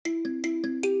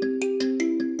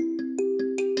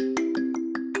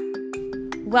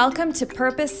Welcome to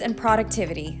Purpose and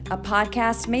Productivity, a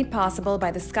podcast made possible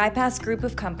by the SkyPass Group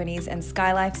of Companies and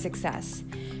SkyLife Success.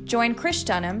 Join Krish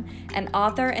Dunham, an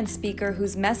author and speaker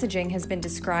whose messaging has been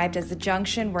described as the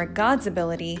junction where God's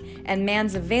ability and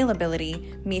man's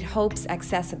availability meet hope's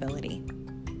accessibility.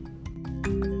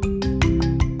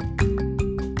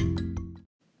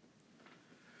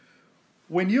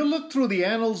 When you look through the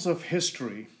annals of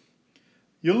history,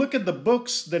 you look at the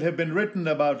books that have been written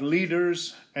about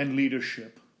leaders and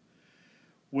leadership.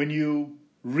 When you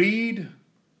read,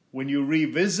 when you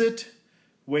revisit,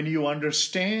 when you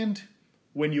understand,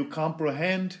 when you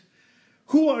comprehend,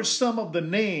 who are some of the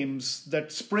names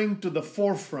that spring to the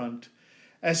forefront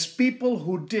as people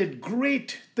who did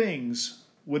great things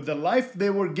with the life they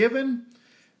were given,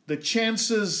 the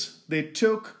chances they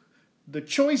took, the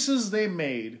choices they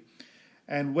made,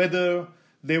 and whether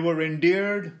they were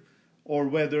endeared or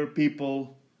whether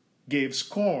people gave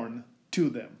scorn to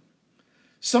them.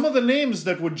 Some of the names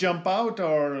that would jump out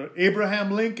are Abraham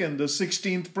Lincoln, the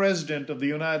 16th President of the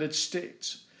United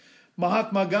States;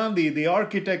 Mahatma Gandhi, the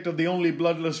architect of the only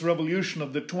bloodless revolution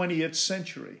of the 20th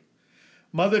century;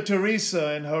 Mother Teresa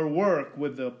and her work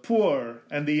with the poor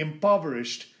and the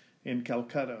impoverished in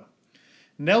Calcutta;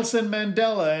 Nelson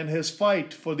Mandela and his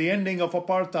fight for the ending of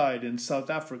apartheid in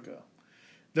South Africa;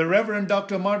 the Reverend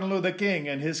Dr. Martin Luther King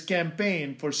and his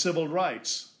campaign for civil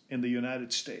rights in the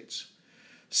United States.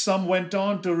 Some went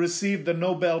on to receive the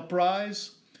Nobel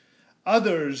Prize.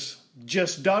 Others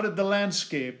just dotted the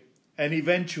landscape and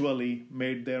eventually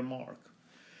made their mark.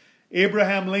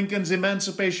 Abraham Lincoln's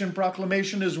Emancipation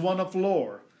Proclamation is one of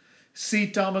lore. C.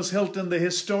 Thomas Hilton, the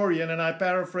historian, and I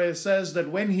paraphrase, says that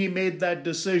when he made that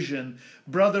decision,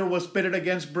 brother was pitted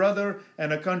against brother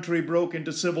and a country broke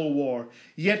into civil war.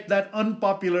 Yet that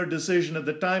unpopular decision at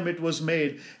the time it was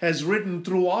made has ridden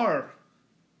through our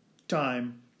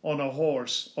time on a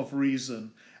horse of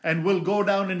reason and will go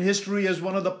down in history as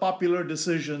one of the popular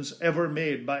decisions ever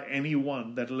made by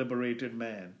anyone that liberated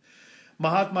man.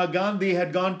 Mahatma Gandhi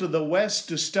had gone to the West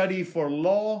to study for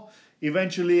law,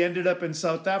 eventually ended up in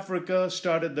South Africa,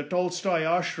 started the Tolstoy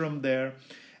ashram there,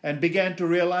 and began to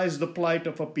realize the plight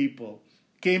of a people.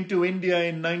 Came to India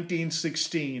in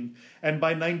 1916, and by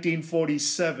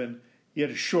 1947,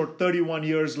 yet a short 31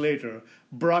 years later,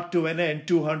 brought to an end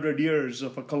 200 years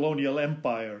of a colonial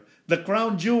empire. The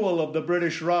crown jewel of the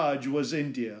British Raj was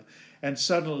India, and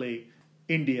suddenly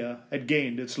India had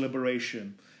gained its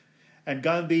liberation. And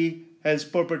Gandhi has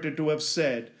purported to have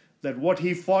said that what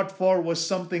he fought for was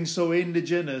something so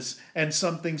indigenous and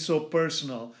something so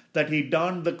personal that he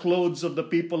donned the clothes of the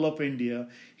people of India.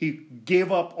 He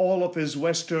gave up all of his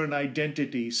Western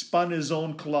identity, spun his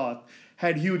own cloth,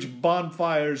 had huge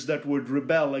bonfires that would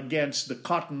rebel against the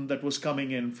cotton that was coming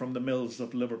in from the mills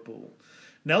of Liverpool.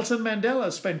 Nelson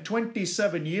Mandela spent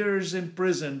 27 years in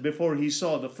prison before he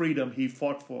saw the freedom he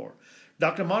fought for.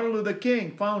 Dr. Martin Luther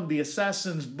King found the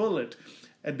assassin's bullet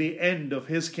at the end of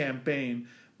his campaign.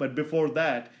 But before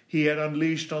that, he had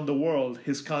unleashed on the world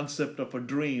his concept of a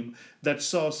dream that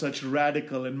saw such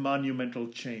radical and monumental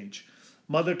change.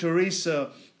 Mother Teresa,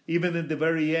 even in the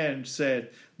very end, said,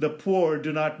 "The poor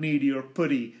do not need your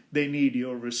pity, they need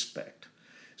your respect."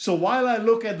 So while I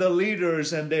look at the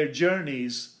leaders and their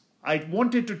journeys, I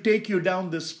wanted to take you down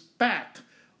this path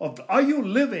of, are you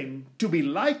living to be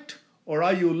liked or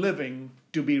are you living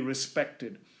to be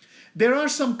respected? There are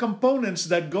some components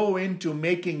that go into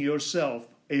making yourself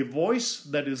a voice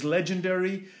that is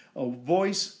legendary, a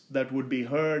voice that would be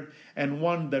heard, and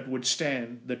one that would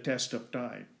stand the test of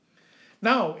time.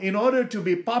 Now, in order to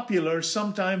be popular,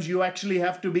 sometimes you actually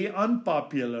have to be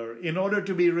unpopular. In order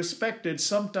to be respected,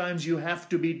 sometimes you have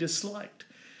to be disliked.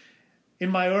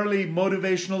 In my early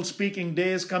motivational speaking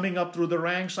days coming up through the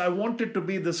ranks, I wanted to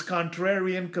be this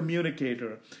contrarian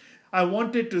communicator. I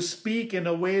wanted to speak in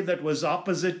a way that was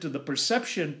opposite to the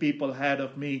perception people had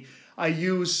of me. I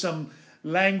used some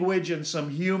language and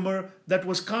some humor that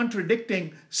was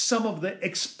contradicting some of the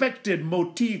expected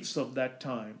motifs of that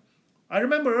time. I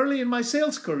remember early in my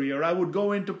sales career, I would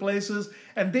go into places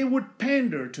and they would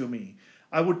pander to me.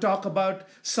 I would talk about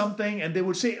something and they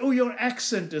would say, "Oh, your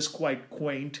accent is quite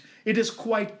quaint. It is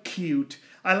quite cute.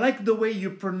 I like the way you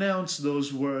pronounce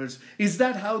those words. Is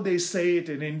that how they say it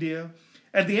in India?"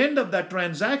 At the end of that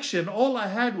transaction, all I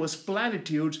had was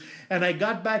platitudes, and I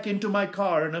got back into my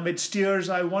car, and amidst tears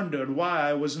I wondered why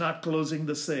I was not closing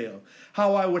the sale,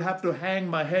 how I would have to hang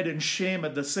my head in shame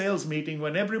at the sales meeting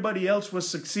when everybody else was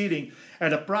succeeding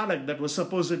at a product that was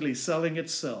supposedly selling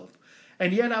itself.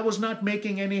 And yet I was not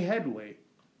making any headway,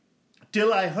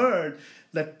 till I heard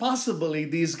that possibly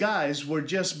these guys were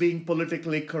just being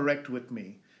politically correct with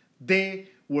me. They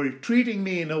were treating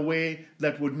me in a way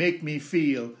that would make me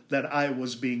feel that I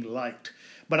was being liked.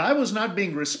 But I was not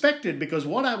being respected because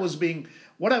what I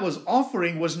was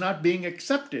offering was not being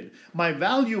accepted. My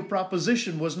value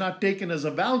proposition was not taken as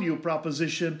a value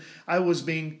proposition. I was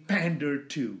being pandered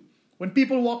to. When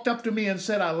people walked up to me and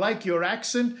said, "I like your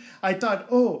accent," I thought,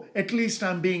 oh, at least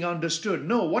I'm being understood.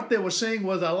 No, what they were saying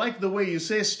was, "I like the way you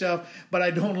say stuff, but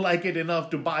I don't like it enough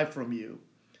to buy from you."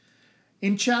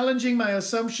 In challenging my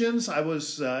assumptions,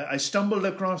 I stumbled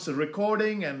across a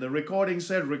recording, and the recording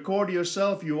said, "Record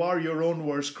yourself, you are your own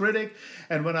worst critic."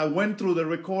 And when I went through the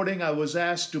recording, I was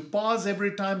asked to pause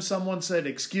every time someone said,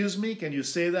 "Excuse me, can you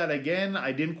say that again?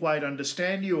 I didn't quite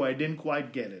understand you, I didn't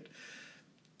quite get it."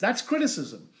 That's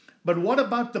criticism. But what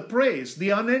about the praise,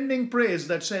 the unending praise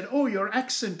that said, "Oh, your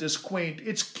accent is quaint,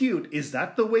 it's cute. Is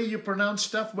that the way you pronounce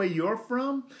stuff where you're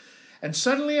from?" And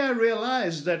suddenly I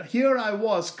realized that here I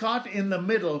was caught in the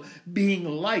middle, being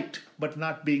liked but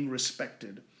not being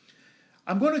respected.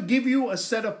 I'm going to give you a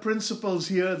set of principles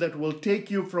here that will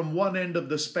take you from one end of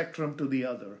the spectrum to the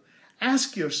other.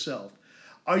 Ask yourself,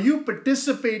 are you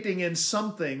participating in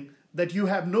something that you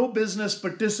have no business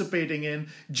participating in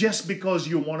just because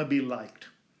you want to be liked?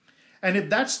 And if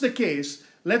that's the case,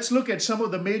 let's look at some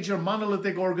of the major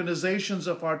monolithic organizations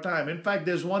of our time. In fact,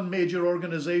 there's one major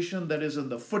organization that is in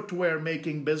the footwear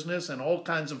making business and all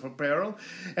kinds of apparel.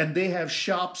 And they have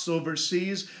shops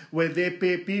overseas where they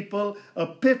pay people a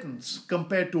pittance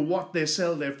compared to what they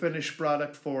sell their finished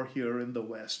product for here in the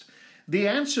West. The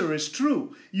answer is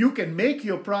true. You can make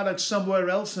your product somewhere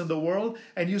else in the world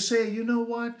and you say, "You know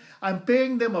what? I'm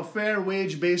paying them a fair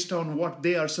wage based on what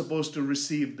they are supposed to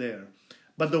receive there."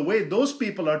 But the way those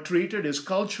people are treated is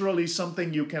culturally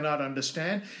something you cannot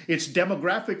understand. It's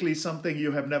demographically something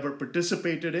you have never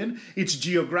participated in. It's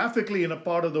geographically in a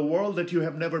part of the world that you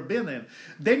have never been in.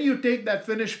 Then you take that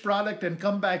finished product and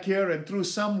come back here, and through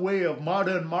some way of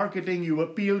modern marketing, you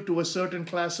appeal to a certain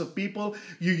class of people.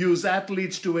 You use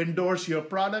athletes to endorse your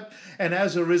product. And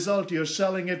as a result, you're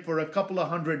selling it for a couple of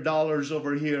 $100s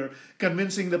over here,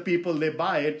 convincing the people they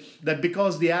buy it that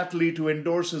because the athlete who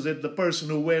endorses it, the person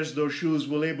who wears those shoes,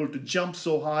 will able to jump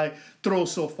so high, throw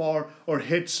so far, or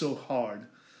hit so hard.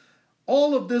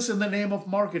 All of this in the name of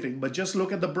marketing, but just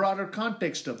look at the broader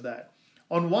context of that.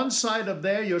 On one side of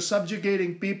there, you're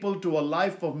subjugating people to a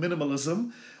life of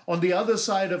minimalism. On the other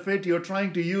side of it, you're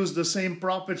trying to use the same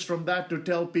profits from that to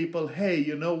tell people, "Hey,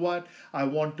 you know what? I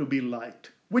want to be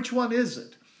liked." Which one is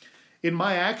it? In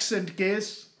my accent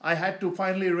case, I had to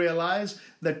finally realize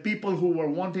that people who were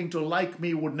wanting to like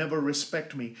me would never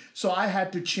respect me. So I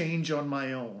had to change on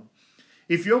my own.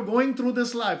 If you're going through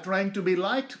this life trying to be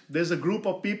liked, there's a group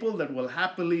of people that will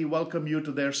happily welcome you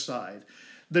to their side.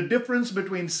 The difference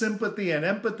between sympathy and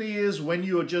empathy is when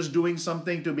you're just doing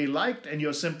something to be liked and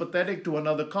you're sympathetic to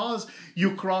another cause,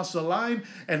 you cross a line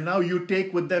and now you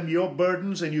take with them your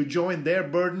burdens and you join their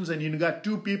burdens and you got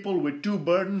two people with two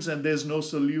burdens and there's no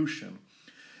solution.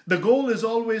 The goal is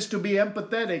always to be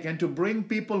empathetic and to bring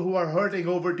people who are hurting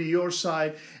over to your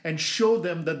side and show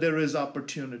them that there is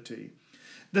opportunity.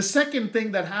 The second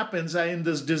thing that happens in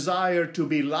this desire to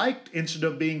be liked instead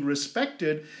of being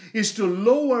respected is to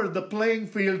lower the playing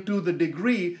field to the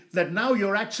degree that now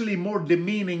you're actually more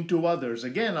demeaning to others.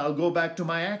 Again, I'll go back to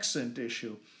my accent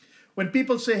issue. When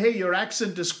people say, "Hey, your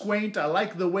accent is quaint, I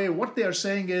like the way," what they are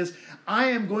saying is, I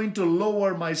am going to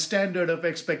lower my standard of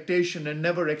expectation and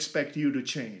never expect you to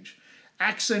change.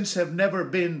 Accents have never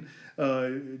been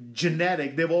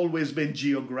genetic, they've always been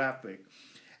geographic.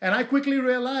 And I quickly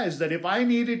realized that if I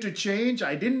needed to change,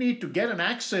 I didn't need to get an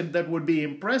accent that would be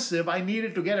impressive. I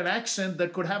needed to get an accent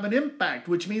that could have an impact,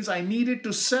 which means I needed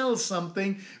to sell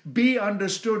something, be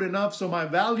understood enough so my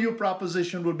value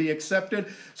proposition would be accepted,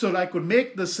 so that I could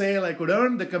make the sale, I could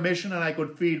earn the commission, and I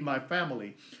could feed my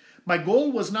family. My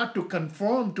goal was not to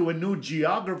conform to a new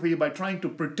geography by trying to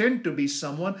pretend to be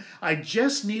someone. I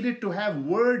just needed to have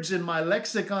words in my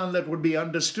lexicon that would be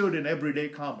understood in everyday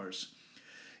commerce.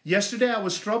 Yesterday, I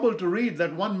was troubled to read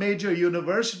that one major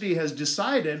university has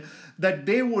decided that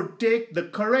they would take the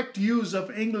correct use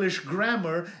of English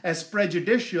grammar as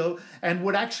prejudicial and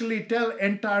would actually tell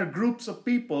entire groups of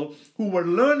people who were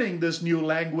learning this new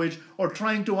language or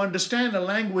trying to understand a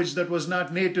language that was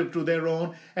not native to their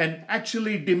own and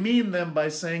actually demean them by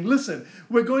saying, "Listen,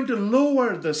 we're going to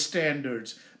lower the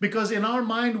standards." Because in our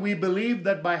mind, we believe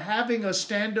that by having a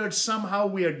standard, somehow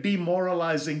we are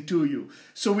demoralizing to you.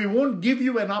 So we won't give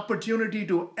you an opportunity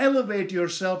to elevate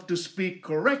yourself to speak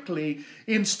correctly.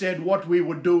 Instead, what we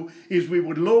would do is we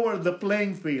would lower the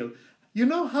playing field. You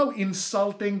know how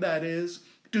insulting that is?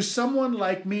 To someone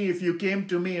like me, if you came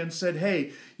to me and said,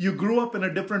 hey, you grew up in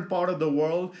a different part of the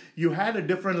world, you had a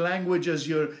different language as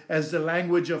the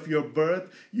language of your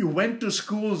birth, you went to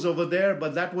schools over there,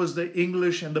 but that was the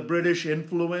English and the British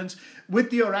influence,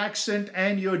 with your accent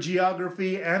and your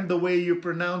geography and the way you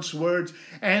pronounce words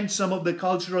and some of the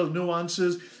cultural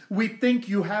nuances, we think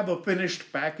you have a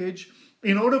finished package.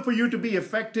 In order for you to be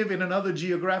effective in another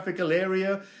geographical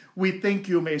area, we think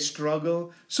you may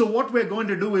struggle. So what we're going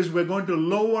to do is we're going to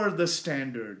lower the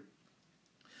standard.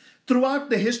 Throughout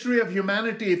the history of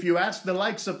humanity, if you ask the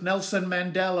likes of Nelson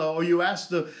Mandela, or you ask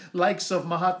the likes of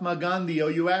Mahatma Gandhi, or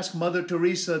you ask Mother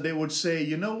Teresa, they would say,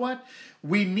 you know what?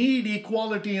 We need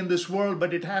equality in this world,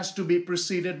 but it has to be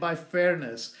preceded by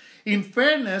fairness. In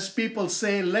fairness, people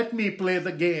say, let me play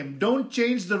the game. Don't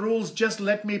change the rules, just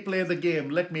let me play the game.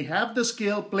 Let me have the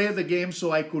skill, play the game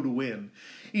so I could win.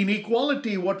 In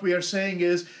equality, what we are saying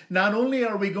is, not only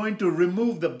are we going to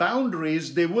remove the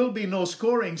boundaries, there will be no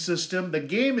scoring system, the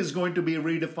game is going to be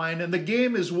redefined, and the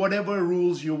game is whatever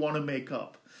rules you want to make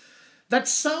up. That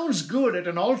sounds good at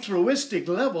an altruistic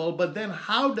level, but then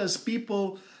how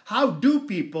do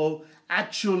people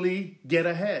actually get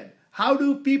ahead? How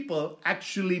do people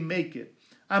actually make it?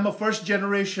 I'm a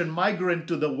first-generation migrant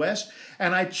to the West,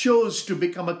 and I chose to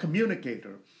become a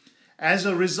communicator. As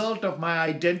a result of my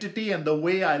identity and the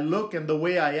way I look and the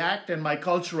way I act and my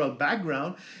cultural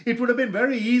background, it would have been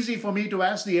very easy for me to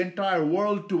ask the entire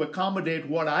world to accommodate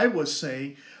what I was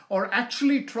saying, or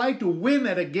actually try to win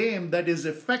at a game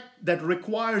that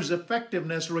requires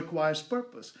effectiveness, requires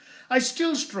purpose. I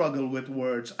still struggle with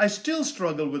words. I still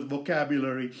struggle with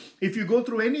vocabulary. If you go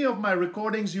through any of my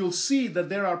recordings, you'll see that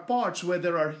there are parts where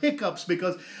there are hiccups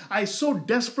because I so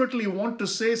desperately want to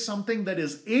say something that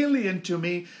is alien to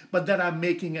me, but that I'm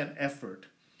making an effort.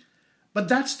 But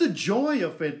that's the joy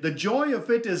of it. The joy of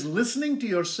it is listening to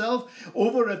yourself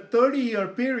over a 30-year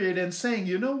period and saying,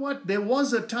 you know what, there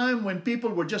was a time when people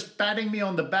were just patting me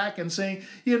on the back and saying,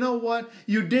 you know what,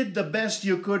 you did the best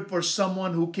you could for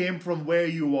someone who came from where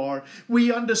you are.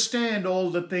 We understand all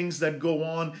the things that go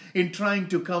on in trying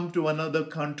to come to another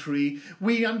country.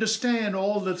 We understand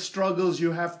all the struggles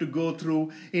you have to go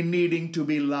through in needing to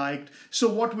be liked.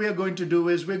 So what we are going to do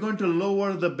is we're going to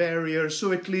lower the barrier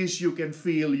so at least you can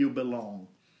feel you belong.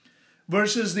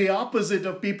 Versus the opposite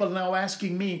of people now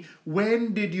asking me,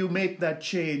 when did you make that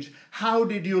change? How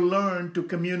did you learn to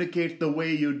communicate the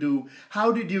way you do?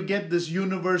 How did you get this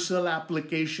universal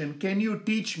application? Can you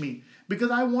teach me? Because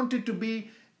I wanted to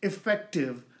be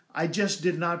effective. I just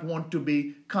did not want to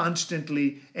be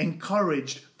constantly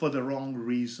encouraged for the wrong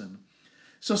reason.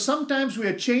 So sometimes we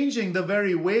are changing the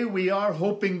very way we are,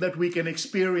 hoping that we can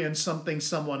experience something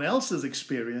someone else is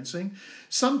experiencing.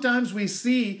 Sometimes we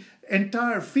see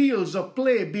entire fields of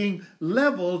play being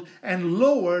leveled and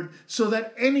lowered so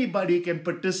that anybody can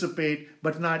participate,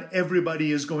 but not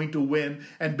everybody is going to win.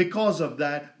 And because of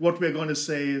that, what we're going to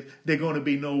say is there are going to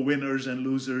be no winners and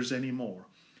losers anymore.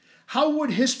 How would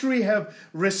history have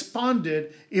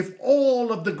responded if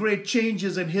all of the great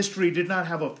changes in history did not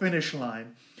have a finish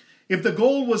line? If the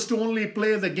goal was to only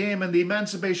play the game and the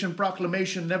Emancipation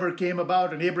Proclamation never came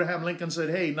about and Abraham Lincoln said,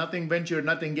 hey, nothing ventured,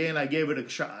 nothing gained, I gave it a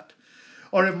shot.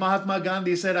 Or if Mahatma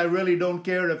Gandhi said, I really don't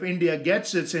care if India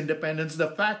gets its independence,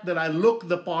 the fact that I look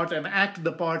the part and act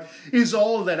the part is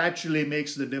all that actually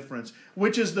makes the difference,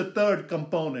 which is the third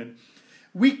component.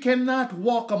 We cannot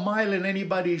walk a mile in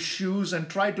anybody's shoes and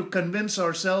try to convince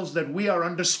ourselves that we are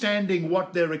understanding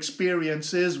what their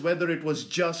experience is, whether it was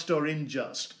just or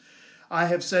unjust. I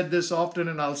have said this often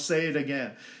and I'll say it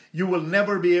again. You will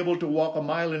never be able to walk a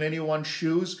mile in anyone's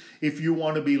shoes if you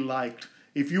want to be liked.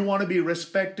 If you want to be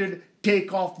respected,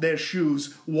 take off their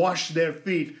shoes, wash their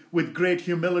feet with great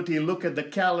humility. Look at the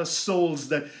callous souls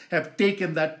that have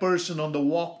taken that person on the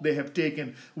walk they have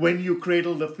taken. When you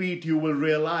cradle the feet, you will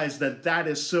realize that that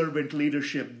is servant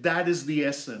leadership. That is the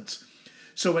essence.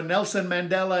 So when Nelson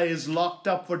Mandela is locked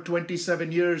up for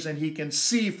 27 years and he can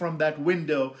see from that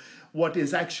window what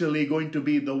is actually going to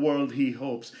be the world he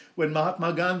hopes. When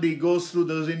Mahatma Gandhi goes through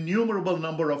those innumerable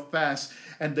number of fasts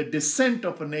and the descent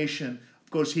of a nation,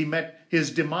 of course, he met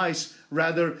his demise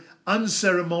rather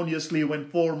unceremoniously when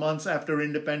 4 months after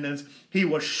independence, he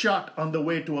was shot on the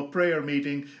way to a prayer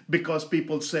meeting because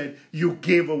people said, you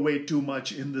gave away too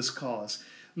much in this cause.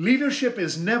 Leadership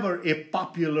is never a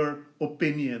popular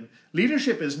opinion.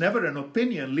 Leadership is never an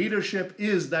opinion. Leadership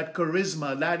is that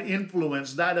charisma, that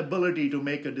influence, that ability to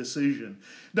make a decision.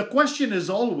 The question is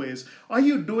always, are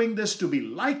you doing this to be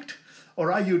liked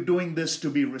or are you doing this to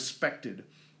be respected?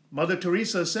 Mother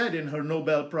Teresa said in her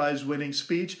Nobel Prize winning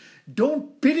speech,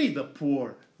 don't pity the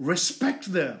poor,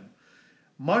 respect them.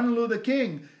 Martin Luther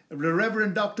King The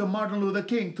Reverend Dr. Martin Luther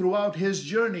King, throughout his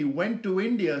journey, went to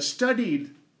India,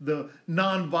 studied the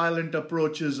nonviolent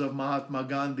approaches of Mahatma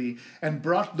Gandhi, and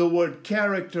brought the word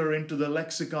character into the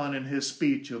lexicon in his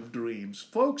speech of dreams.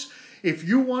 Folks, if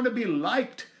you want to be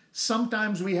liked,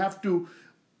 sometimes we have to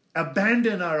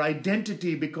abandon our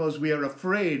identity because we are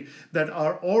afraid that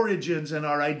our origins and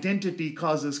our identity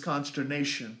causes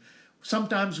consternation.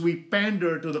 Sometimes we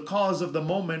pander to the cause of the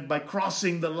moment by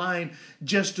crossing the line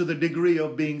just to the degree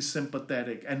of being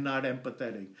sympathetic and not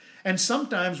empathetic. And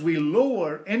sometimes we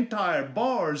lower entire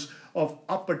bars of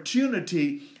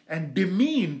opportunity and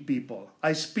demean people.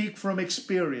 I speak from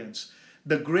experience.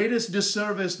 The greatest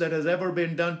disservice that has ever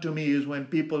been done to me is when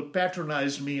people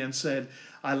patronized me and said,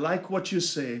 I like what you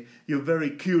say. You're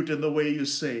very cute in the way you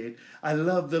say it. I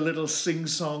love the little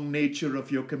sing-song nature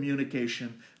of your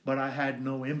communication, but I had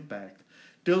no impact.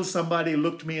 Till somebody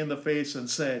looked me in the face and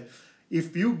said,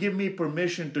 if you give me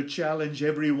permission to challenge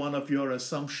every one of your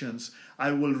assumptions,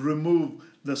 I will remove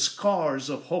the scars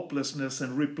of hopelessness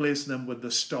and replace them with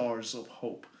the stars of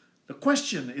hope. The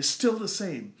question is still the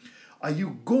same. Are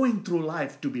you going through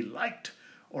life to be liked,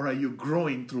 or are you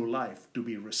growing through life to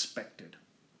be respected?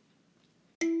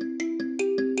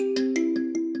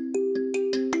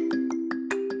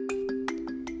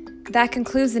 That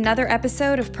concludes another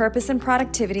episode of Purpose and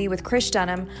Productivity with Krish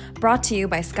Dunham, brought to you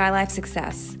by SkyLife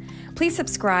Success. Please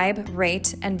subscribe,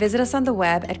 rate, and visit us on the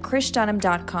web at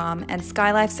krishdunham.com and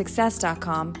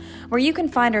skylifesuccess.com, where you can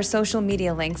find our social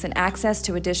media links and access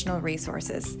to additional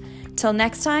resources. Till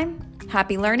next time,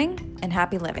 happy learning and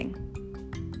happy living.